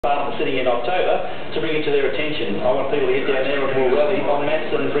Parliament sitting in October to bring it to their attention. I want people to get down there and we'll rally en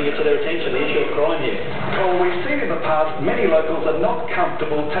masse and bring it to their attention, the issue of crime here. Well, we've seen in the past many locals are not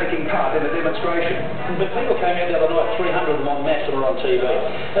comfortable taking part in a demonstration. But people came out the other night, 300 of them en masse and were on TV.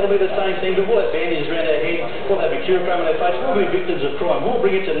 That'll be the same thing, but we'll have bandages around our head, we'll have mercurochrome on our face, we'll be victims of crime. We'll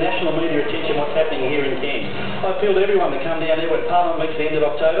bring it to national media attention what's happening here in Cairns. I appeal to everyone to come down there when Parliament meets at the end of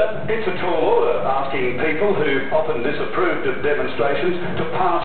October. It's a tall order asking people who often disapproved of demonstrations to pass